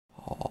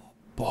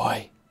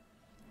boy.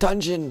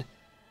 Dungeon.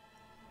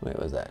 Wait,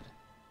 what was that?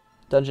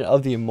 Dungeon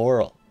of the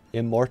Immortal.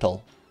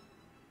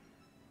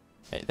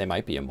 Hey, they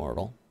might be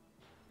immortal.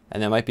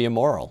 And they might be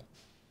immoral.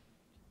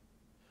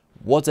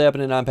 What's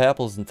happening on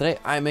Papples? And today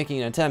I'm making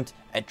an attempt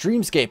at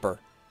Dreamscaper.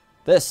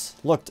 This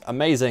looked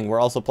amazing. We're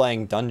also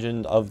playing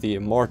Dungeon of the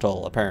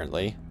Immortal,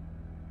 apparently.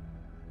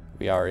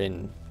 We are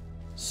in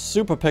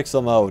super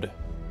pixel mode.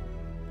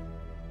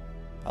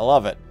 I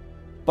love it.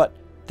 But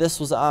this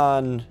was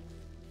on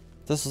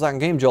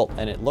Game Jolt,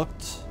 and it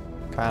looked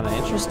kind of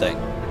interesting.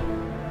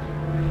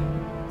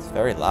 It's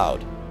very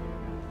loud.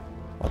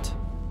 What?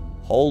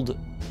 Hold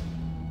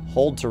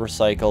to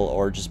recycle,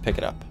 or just pick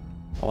it up.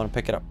 I want to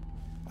pick it up.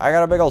 I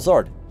got a big old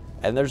sword,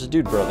 and there's a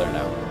dude bro there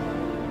now.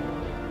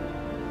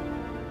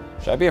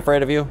 Should I be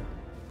afraid of you?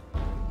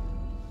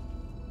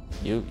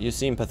 You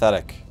seem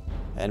pathetic.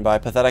 And by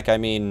pathetic, I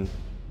mean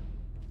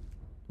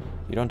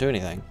you don't do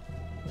anything.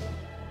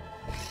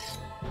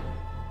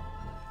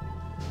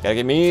 Gotta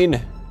get mean.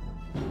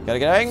 Gotta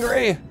get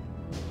angry.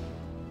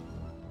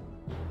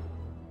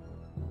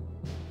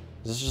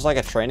 Is this just like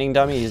a training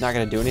dummy? He's not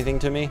gonna do anything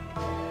to me?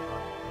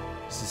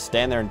 Just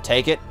stand there and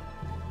take it?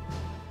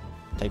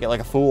 Take it like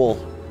a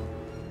fool.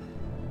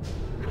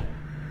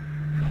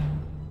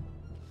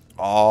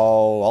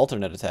 Oh,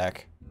 alternate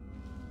attack.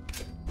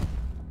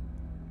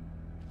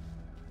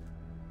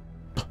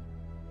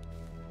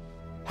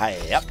 Hi,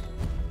 up.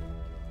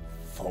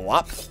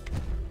 Flop.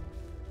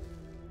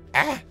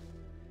 Ah.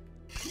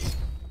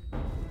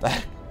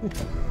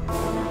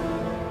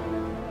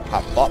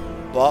 Hop, bop,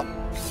 bop,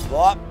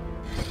 bop,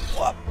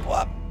 bop,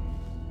 bop.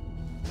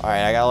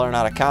 Alright, I gotta learn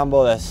how to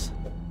combo this.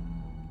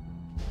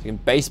 You can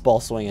baseball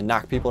swing and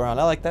knock people around.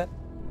 I like that.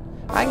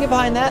 I can get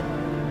behind that.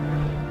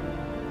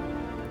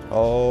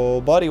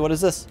 Oh, buddy, what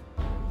is this?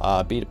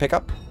 B to pick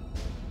up.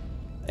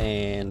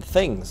 And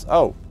things.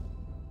 Oh.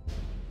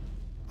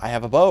 I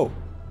have a bow.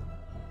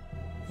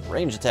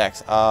 Range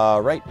attacks.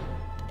 Right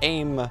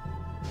aim.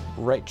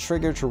 Right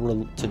trigger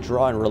to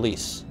draw and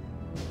release.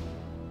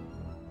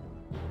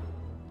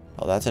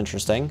 Oh, that's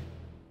interesting.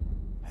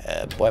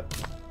 Whip.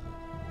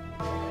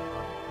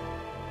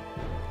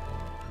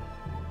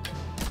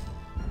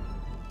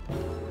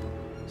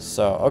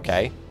 So,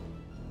 okay.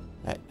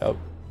 Oh.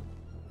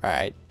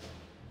 Alright.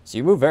 So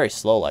you move very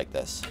slow like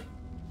this.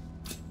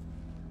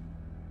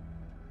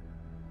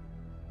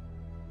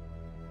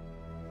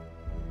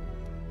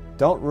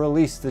 Don't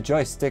release the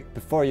joystick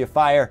before you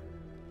fire.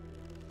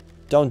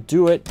 Don't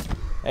do it.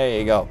 There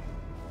you go.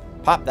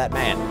 Pop that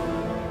man.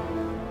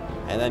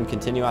 And then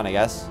continue on, I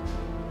guess.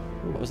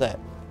 Ooh, what was that?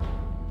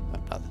 Oh,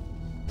 nothing.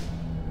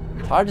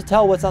 It's hard to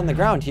tell what's on the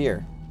ground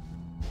here.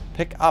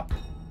 Pick up.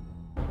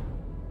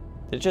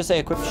 Did it just say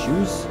equip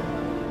shoes?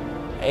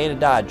 A to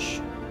dodge.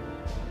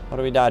 What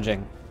are we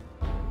dodging?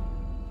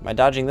 Am I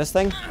dodging this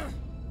thing?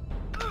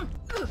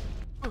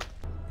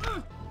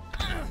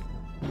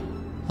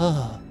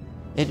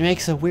 It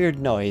makes a weird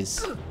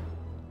noise.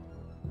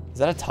 Is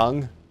that a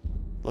tongue?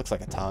 Looks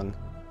like a tongue.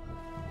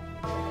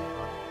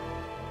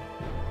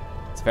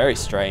 It's very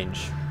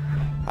strange.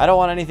 I don't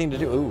want anything to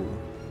do. Ooh,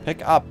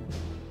 pick up.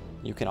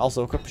 You can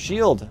also equip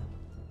shield.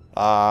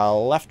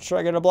 Left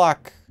trigger to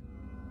block.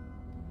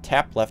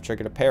 Tap left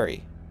trigger to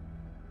parry.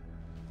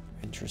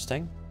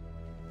 Interesting.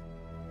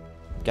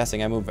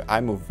 Guessing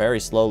I move very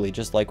slowly,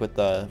 just like with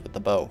the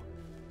bow.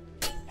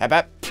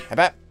 Habap,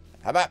 habap,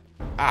 habap.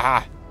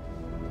 Aha!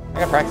 I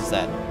gotta practice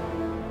that.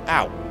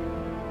 Ow!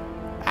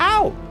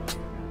 Ow!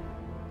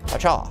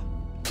 Cha-cha.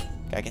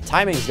 Gotta get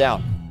timings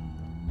down.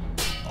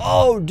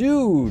 Oh,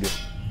 dude!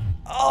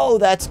 Oh,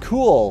 that's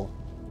cool.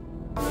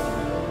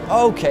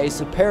 Okay,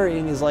 so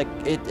parrying is like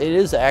it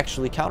is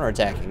actually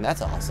counterattacking.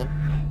 That's awesome.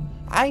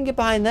 I can get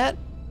behind that.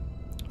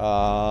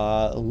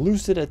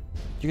 Lucid.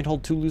 You can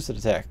hold 2 Lucid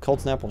attack. Cold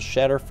Snap will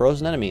shatter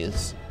frozen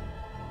enemies.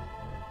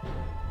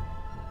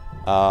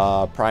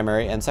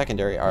 Primary and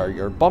secondary are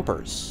your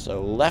bumpers.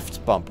 So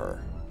left bumper.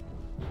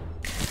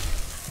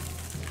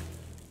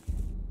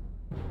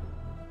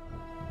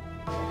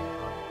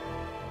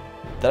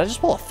 Did I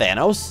just pull a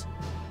Thanos?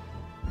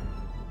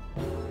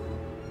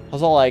 I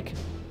was all like,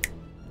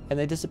 and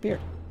they disappeared.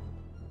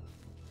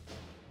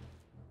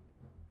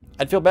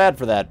 I'd feel bad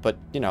for that, but,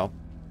 you know,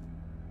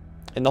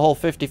 in the whole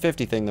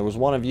 50-50 thing, there was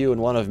one of you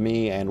and one of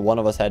me, and one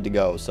of us had to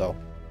go, so.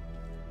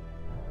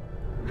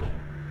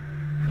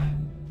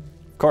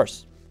 Of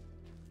course.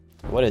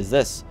 What is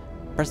this?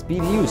 Press B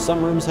to use.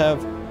 Some rooms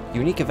have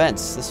unique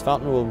events. This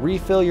fountain will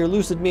refill your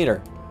Lucid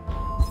meter.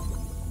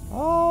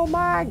 Oh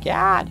my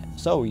god.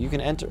 So, you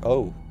can enter.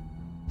 Oh.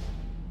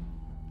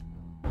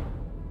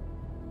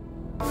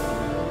 I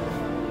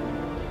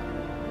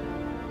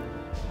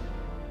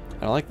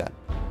don't like that.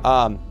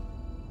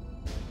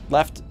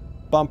 Left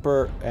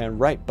bumper and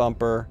right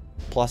bumper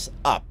plus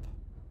up.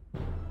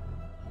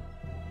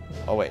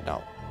 Oh wait,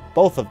 no.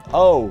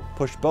 Oh,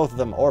 push both of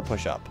them or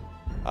push up.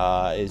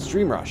 Is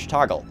Dream Rush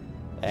toggle.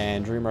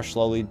 And Dream Rush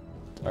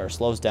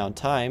slows down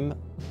time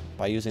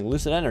by using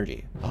Lucid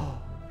energy.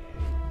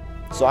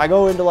 So I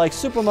go into like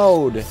super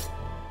mode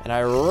and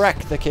I wreck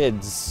the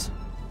kids.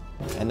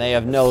 And they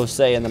have no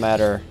say in the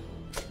matter.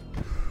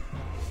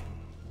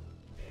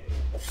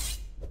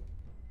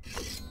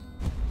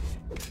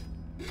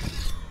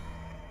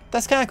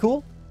 That's kind of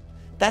cool.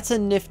 That's a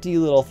nifty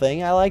little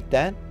thing. I like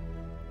that.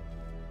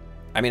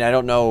 I mean, I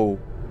don't know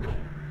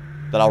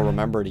that I'll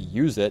remember to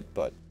use it,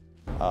 but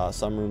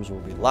some rooms will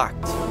be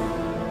locked.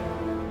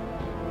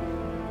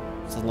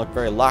 Doesn't look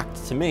very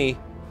locked to me.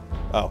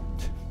 Oh,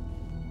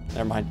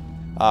 never mind.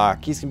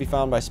 Keys can be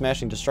found by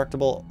smashing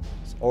destructible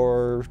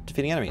or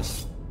defeating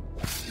enemies.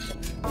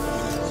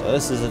 So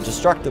this is a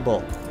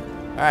destructible.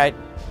 Alright.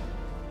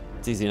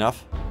 It's easy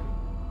enough.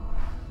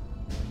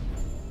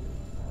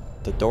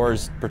 The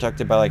door's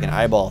protected by like an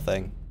eyeball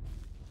thing.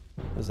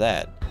 What's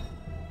that?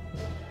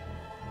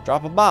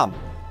 Drop a bomb.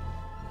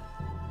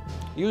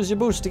 Use your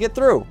boost to get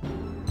through.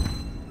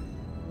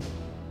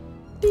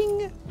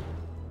 Ding.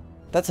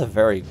 That's a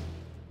very,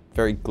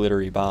 very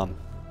glittery bomb.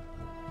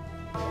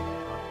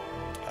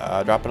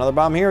 Drop another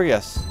bomb here,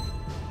 yes.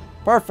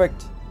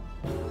 Perfect.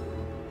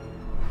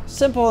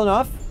 Simple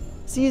enough.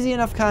 It's easy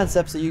enough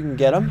concepts that you can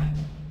get them.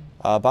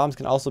 Bombs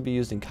can also be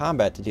used in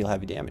combat to deal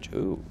heavy damage.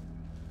 Ooh.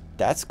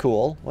 That's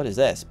cool. What is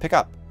this? Pick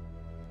up.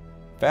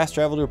 Fast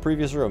travel to a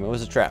previous room. It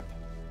was a trap.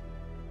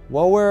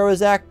 Well, where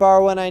was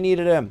Akbar when I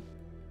needed him?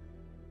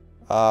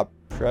 To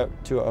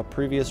a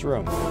previous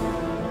room.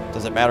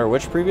 Does it matter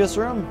which previous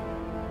room?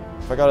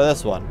 If I go to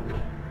this one.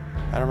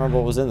 I don't remember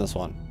what was in this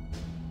one.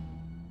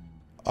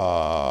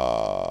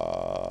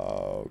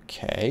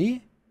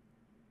 Okay.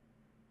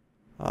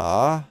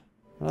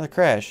 Another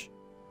crash.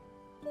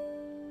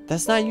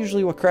 That's not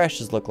usually what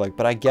crashes look like,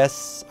 but I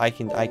guess I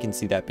can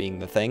see that being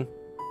the thing.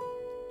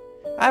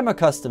 I'm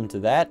accustomed to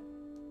that.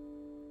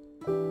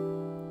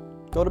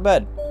 Go to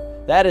bed.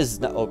 That is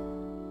not. Oh.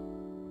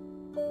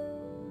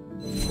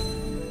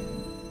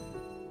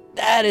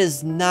 That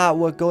is not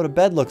what go to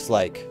bed looks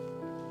like.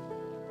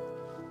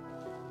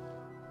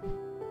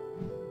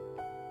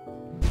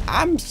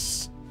 I'm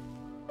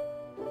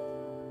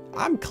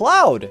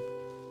Cloud.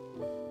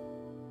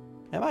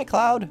 Am I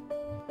Cloud?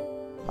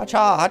 Hacha,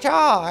 hacha!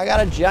 I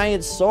got a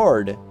giant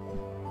sword.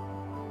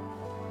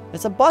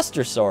 It's a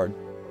Buster sword.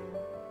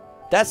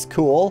 That's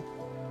cool.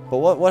 But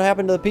what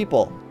happened to the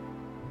people?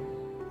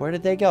 Where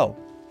did they go?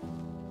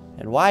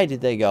 And why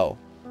did they go?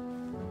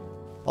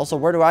 Also,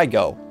 where do I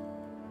go?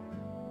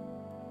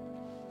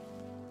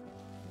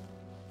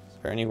 Is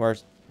there anywhere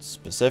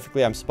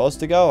specifically I'm supposed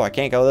to go? I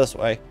can't go this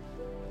way.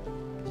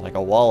 There's like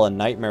a wall of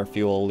nightmare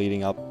fuel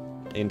leading up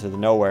into the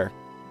nowhere.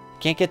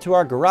 Can't get to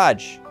our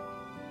garage.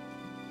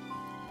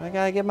 I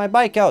gotta get my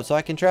bike out so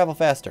I can travel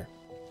faster.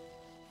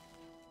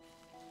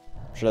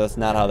 I'm sure that's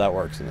not how that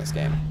works in this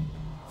game.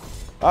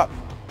 Oh!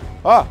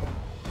 Oh!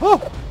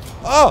 Oh!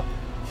 Oh!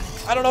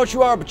 I don't know what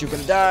you are, but you're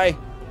gonna die.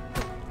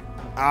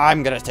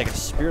 I'm gonna take a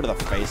spear to the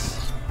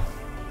face.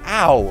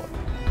 Ow!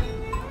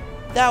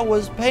 That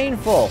was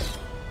painful.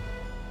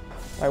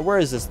 Alright, where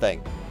is this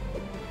thing?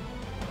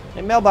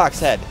 Hey, mailbox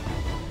head.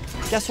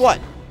 Guess what?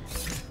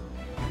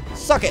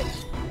 Suck it!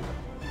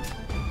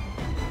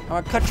 I'm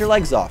gonna cut your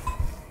legs off.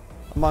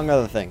 Among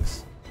other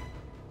things.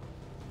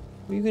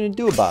 What are you gonna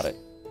do about it?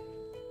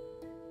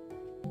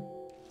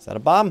 Is that a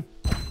bomb?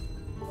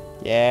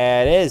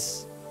 Yeah, it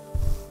is.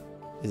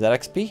 Is that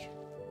XP?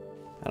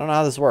 I don't know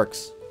how this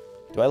works.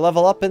 Do I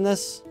level up in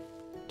this?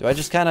 Do I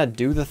just kind of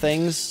do the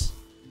things?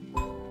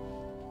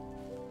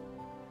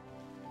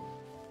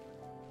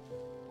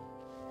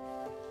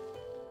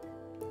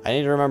 I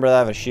need to remember that I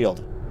have a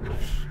shield.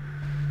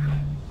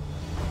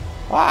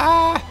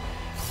 Ah!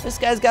 This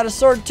guy's got a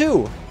sword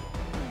too.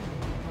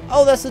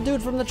 Oh, that's the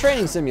dude from the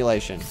training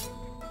simulation.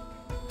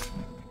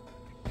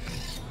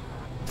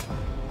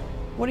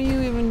 What do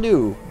you even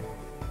do?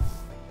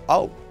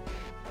 Oh.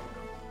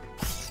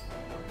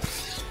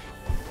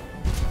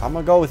 I'm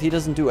gonna go with he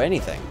doesn't do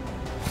anything.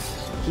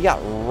 He got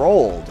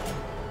rolled.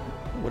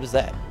 What is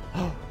that?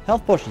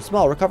 Health potion,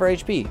 small, recover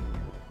HP.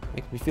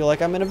 Makes me feel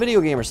like I'm in a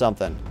video game or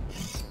something.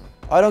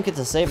 Oh, I don't get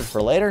to save it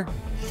for later?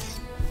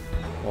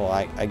 Well,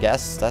 I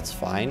guess that's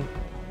fine.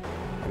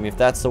 I mean, if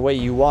that's the way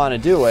you want to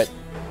do it.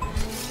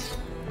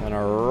 I'm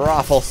gonna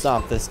raffle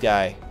stomp this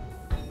guy.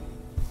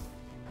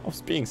 I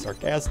was being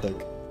sarcastic.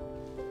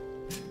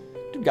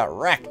 Dude got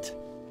wrecked.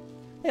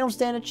 They don't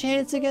stand a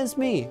chance against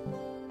me.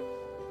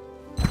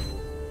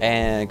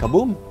 And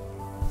kaboom.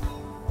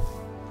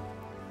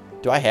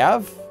 Do I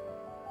have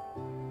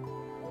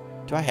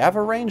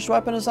a ranged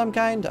weapon of some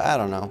kind? I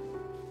don't know.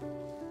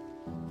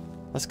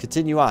 Let's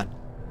continue on.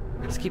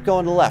 Let's keep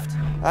going to the left.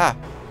 Ah,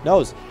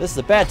 nose. This is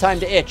a bad time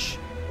to itch.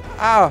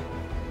 Ah.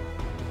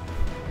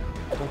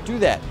 Don't do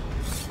that.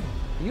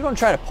 You don't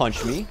try to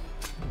punch me.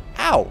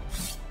 Ow.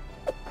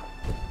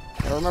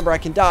 Gotta remember I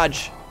can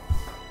dodge.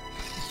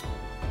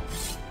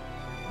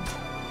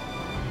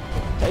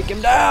 Take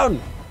him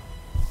down.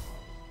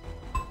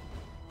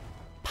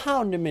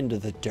 Pound him into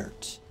the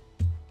dirt.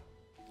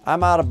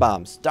 I'm out of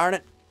bombs. Darn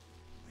it.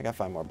 I gotta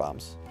find more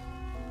bombs.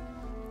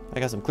 I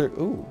got some clear.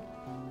 Ooh.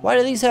 Why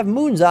do these have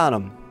moons on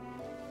them?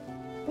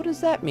 What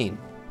does that mean?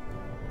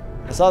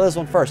 I saw this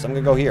one first. I'm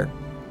gonna go here.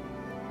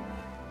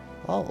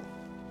 Oh.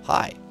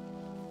 Hi.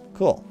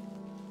 Cool.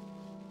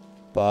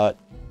 But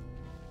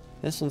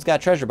this one's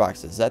got treasure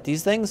boxes. Is that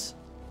these things?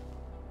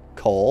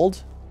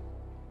 Cold.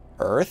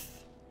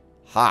 Earth.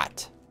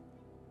 Hot.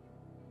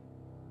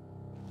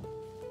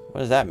 What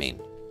does that mean?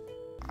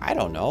 I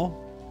don't know.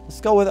 Let's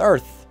go with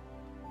Earth.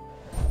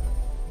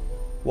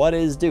 What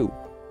is do?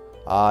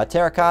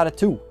 Terracotta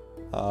 2.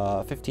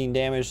 15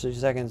 damage, 30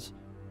 seconds.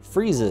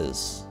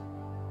 Freezes.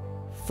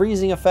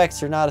 Freezing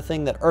effects are not a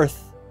thing that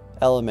Earth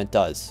element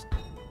does.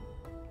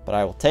 But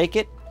I will take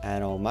it. I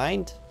don't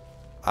mind.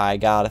 I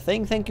got a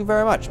thing. Thank you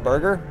very much,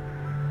 burger.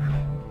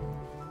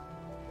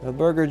 The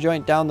burger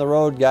joint down the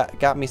road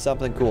got me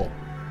something cool.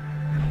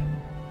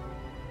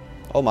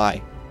 Oh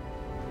my.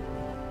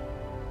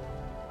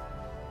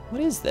 What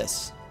is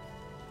this?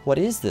 What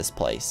is this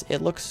place?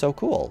 It looks so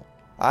cool.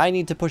 I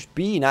need to push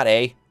B, not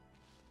A.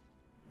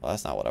 Well,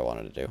 that's not what I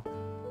wanted to do.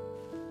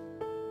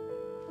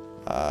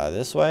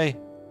 This way?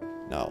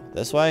 No,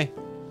 this way?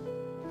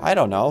 I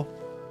don't know.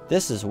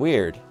 This is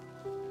weird.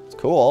 It's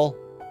cool,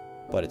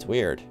 but it's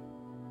weird.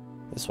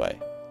 This way.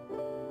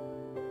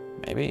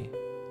 Maybe.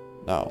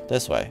 No,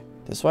 this way.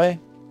 This way?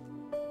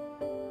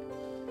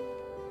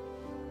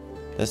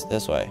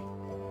 This way.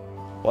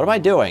 What am I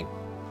doing?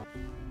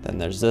 Then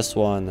there's this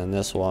one, then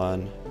this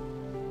one.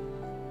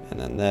 And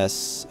then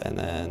this, and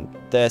then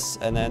this,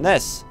 and then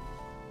this.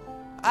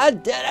 I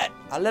did it!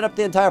 I lit up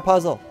the entire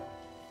puzzle.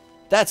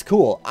 That's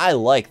cool. I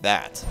like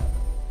that.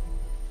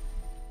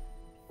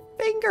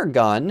 Finger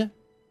gun?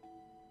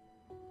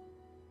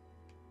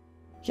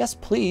 Yes,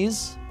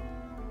 please.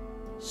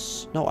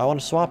 No, I want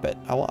to swap it.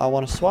 I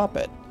want to swap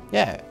it.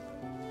 Yeah.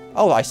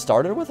 Oh, I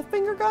started with a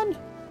finger gun?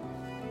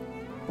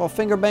 Well,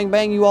 finger bang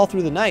bang you all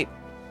through the night.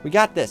 We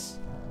got this.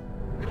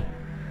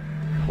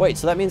 Wait,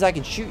 so that means I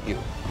can shoot you.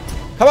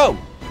 Come on!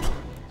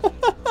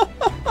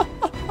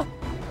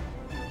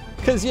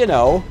 Because, you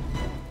know,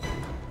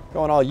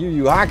 going all Yu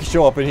Yu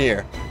Hakusho up in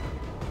here.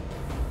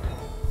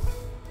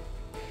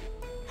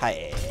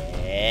 Hi,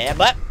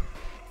 but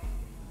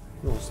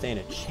you don't stand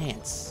a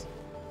chance.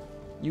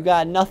 You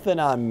got nothing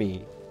on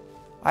me.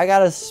 I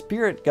got a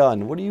spirit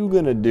gun. What are you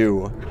gonna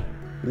do?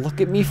 Look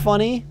at me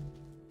funny?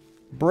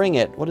 Bring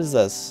it. What is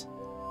this?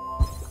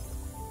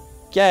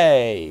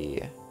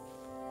 Yay.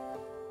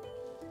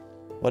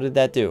 What did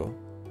that do?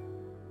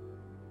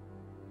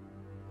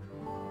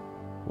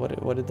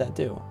 What did that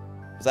do?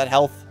 Was that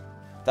health?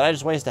 Did I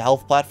just waste a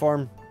health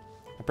platform?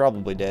 I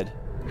probably did.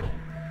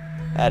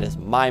 That is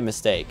my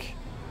mistake.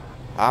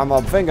 I'm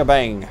a finger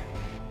bang.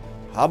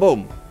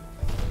 Ha-boom.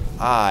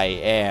 I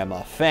am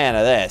a fan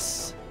of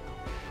this.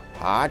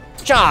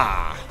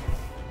 Ha-cha!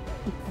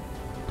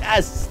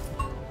 Yes!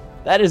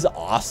 That is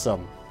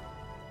awesome.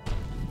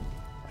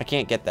 I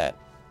can't get that.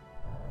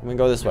 I'm gonna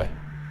go this way.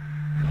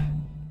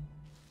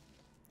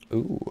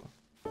 Ooh.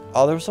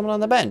 Oh, there was someone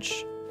on the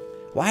bench.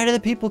 Why do the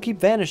people keep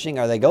vanishing?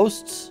 Are they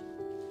ghosts?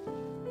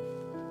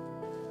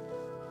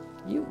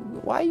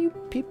 Why you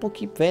people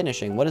keep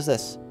vanishing? What is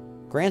this?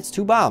 Grants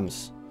 2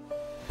 bombs.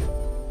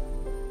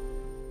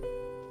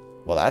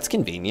 Well, that's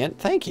convenient.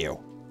 Thank you.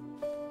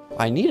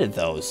 I needed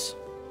those.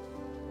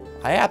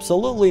 I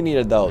absolutely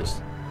needed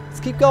those. Let's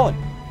keep going.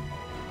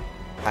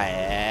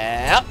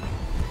 Yep.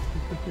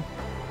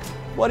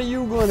 What are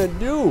you gonna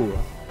do?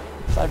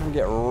 Aside from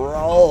get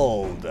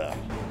rolled.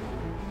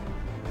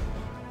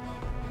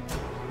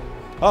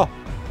 Oh.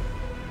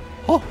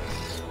 Oh.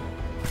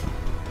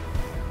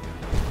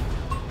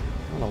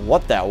 I don't know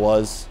what that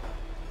was,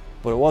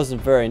 but it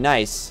wasn't very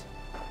nice.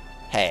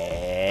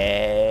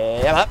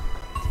 Hey, up.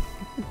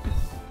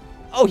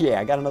 Oh yeah,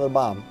 I got another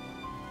bomb.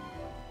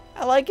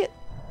 I like it.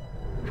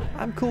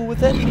 I'm cool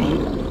with it.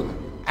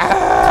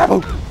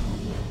 Ow!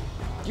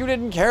 You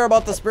didn't care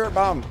about the spirit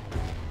bomb.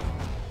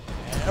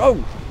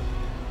 Oh.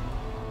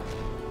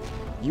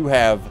 You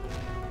have...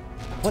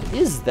 What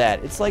is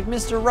that? It's like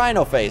Mr.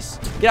 Rhino Face.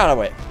 Get out of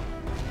the way.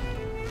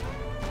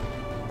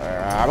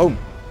 Boom.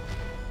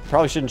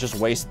 Probably shouldn't just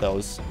waste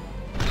those.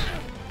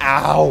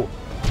 Ow!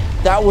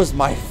 That was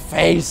my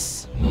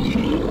face.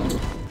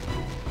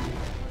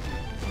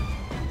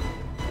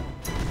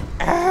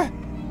 Ah!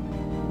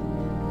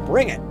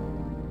 Bring it.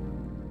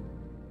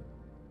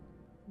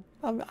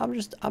 I'm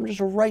just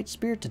a right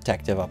spirit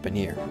detective up in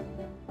here.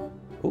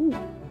 Ooh.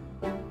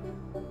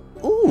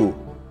 Ooh.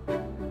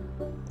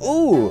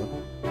 Ooh.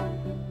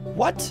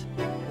 What?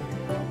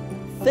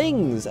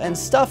 Things and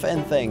stuff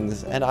and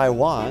things. And I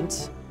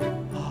want...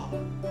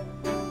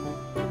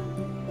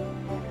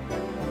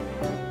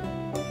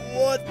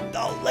 What?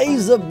 The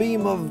laser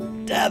beam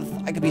of death.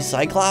 I could be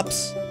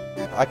Cyclops.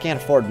 I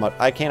can't afford much.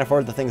 I can't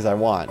afford the things I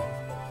want.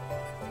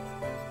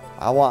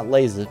 I want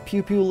lasers.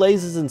 Pew pew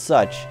lasers and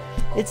such.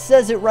 It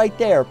says it right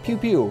there. Pew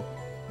pew.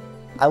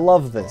 I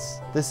love this.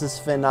 This is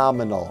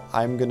phenomenal.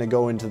 I'm gonna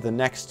go into the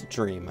next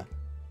dream.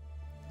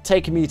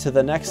 Take me to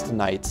the next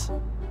night.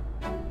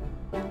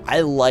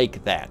 I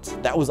like that.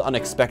 That was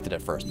unexpected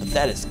at first, but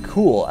that is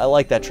cool. I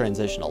like that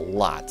transition a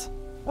lot.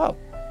 Oh.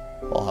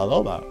 Well,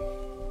 hello now.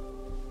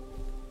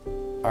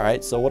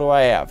 Alright, so what do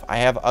I have? I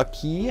have a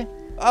key.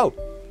 Oh.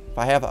 If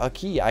I have a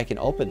key, I can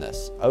open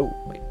this. Oh,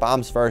 wait.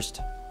 Bombs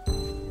first.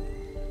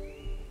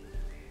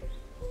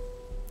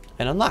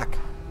 and unlock.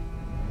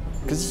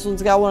 Because this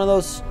one's got one of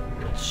those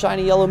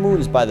shiny yellow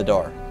moons by the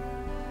door.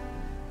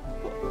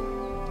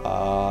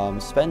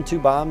 Spend 2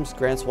 bombs,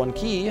 grants 1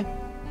 key.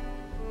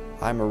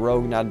 I'm a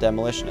rogue, not a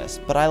demolitionist.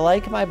 But I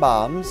like my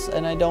bombs,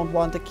 and I don't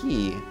want the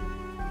key.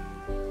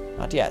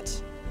 Not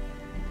yet.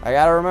 I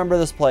gotta remember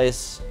this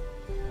place.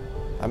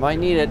 I might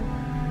need it.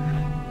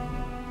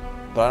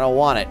 But I don't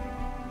want it.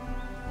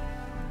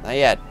 Not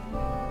yet.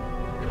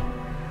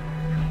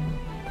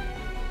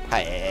 Hi,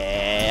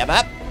 am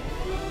up.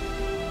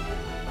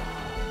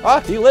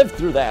 Oh, you lived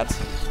through that.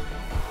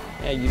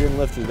 Yeah, you didn't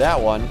live through that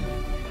one.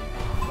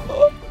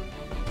 Oh.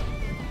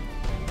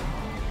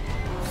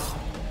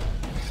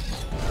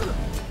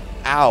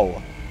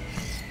 Ow.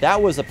 That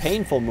was a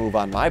painful move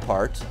on my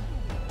part.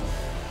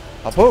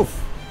 A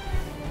poof.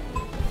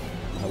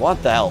 I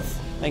want the health.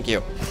 Thank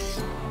you.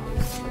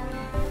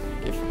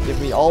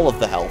 Give me all of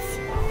the health.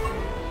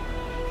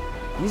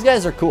 These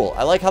guys are cool.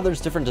 I like how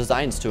there's different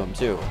designs to them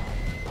too.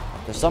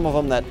 There's some of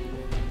them that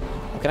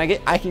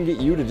I can get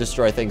you to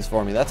destroy things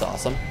for me. That's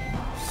awesome.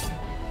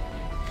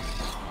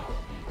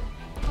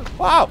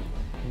 Wow.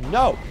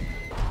 No.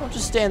 Don't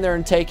just stand there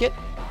and take it.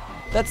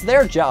 That's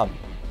their job.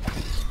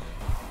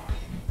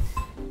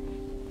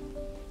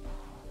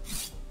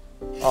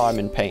 Oh, I'm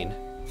in pain.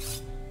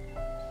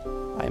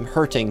 I'm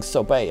hurting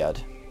so bad.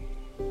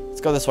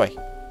 Let's go this way.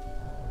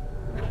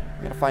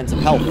 I'm gonna find some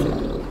help.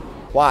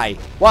 Why?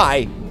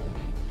 Why?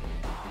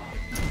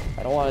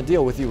 I don't want to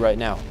deal with you right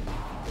now.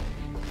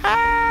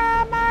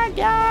 Oh my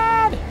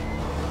god!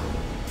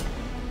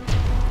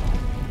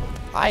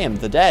 I am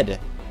the dead.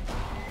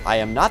 I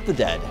am not the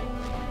dead.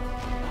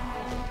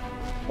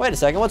 Wait a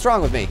second, what's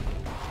wrong with me?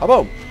 Oh,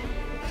 boom.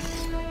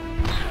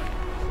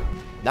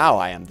 Now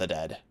I am the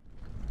dead.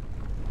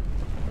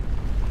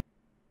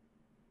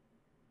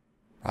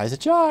 Rise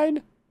and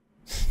shine.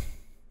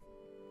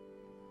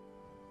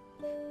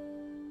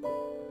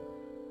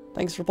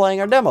 Thanks for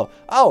playing our demo.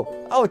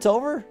 Oh, it's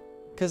over?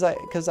 Cause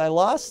I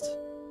lost?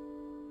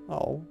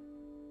 Oh.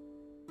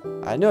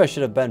 I knew I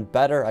should have been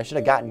better. I should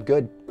have gotten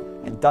good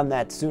and done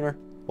that sooner.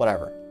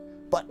 Whatever.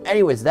 But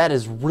anyways, that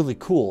is really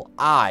cool.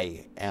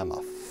 I am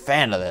a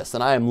fan of this,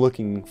 and I am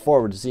looking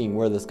forward to seeing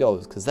where this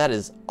goes, because that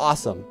is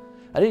awesome.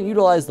 I didn't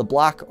utilize the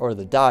block or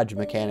the dodge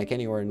mechanic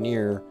anywhere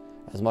near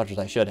as much as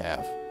I should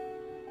have.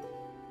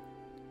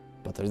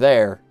 But they're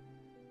there.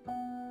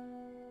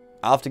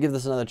 I'll have to give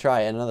this another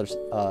try and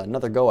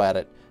another go at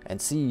it and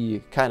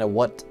see kind of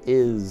what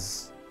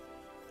is.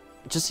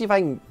 Just see if I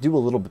can do a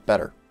little bit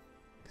better,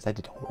 because I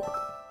did horribly.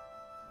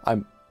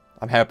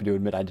 I'm happy to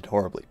admit I did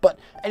horribly. But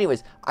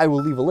anyways, I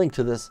will leave a link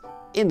to this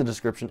in the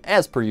description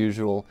as per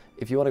usual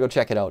if you want to go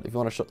check it out. If you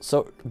want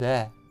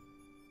to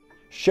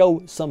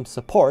show some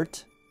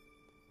support.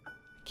 I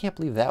can't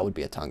believe that would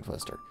be a tongue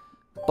twister.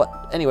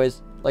 But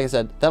anyways, like I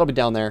said, that'll be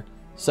down there.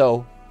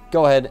 So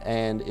go ahead,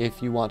 and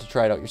if you want to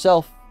try it out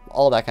yourself,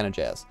 all that kind of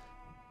jazz.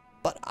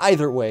 But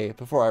either way,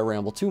 before I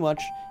ramble too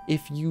much,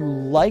 if you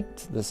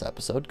liked this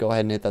episode, go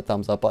ahead and hit that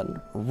thumbs up button.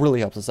 It really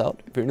helps us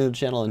out. If you're new to the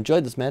channel and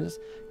enjoyed this madness,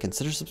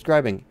 consider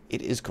subscribing.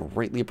 It is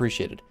greatly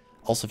appreciated.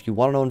 Also, if you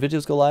want to know when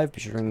videos go live, be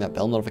sure to ring that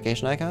bell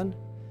notification icon.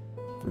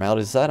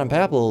 Formalities aside, I'm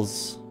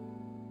Papples,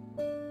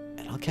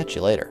 and I'll catch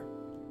you later.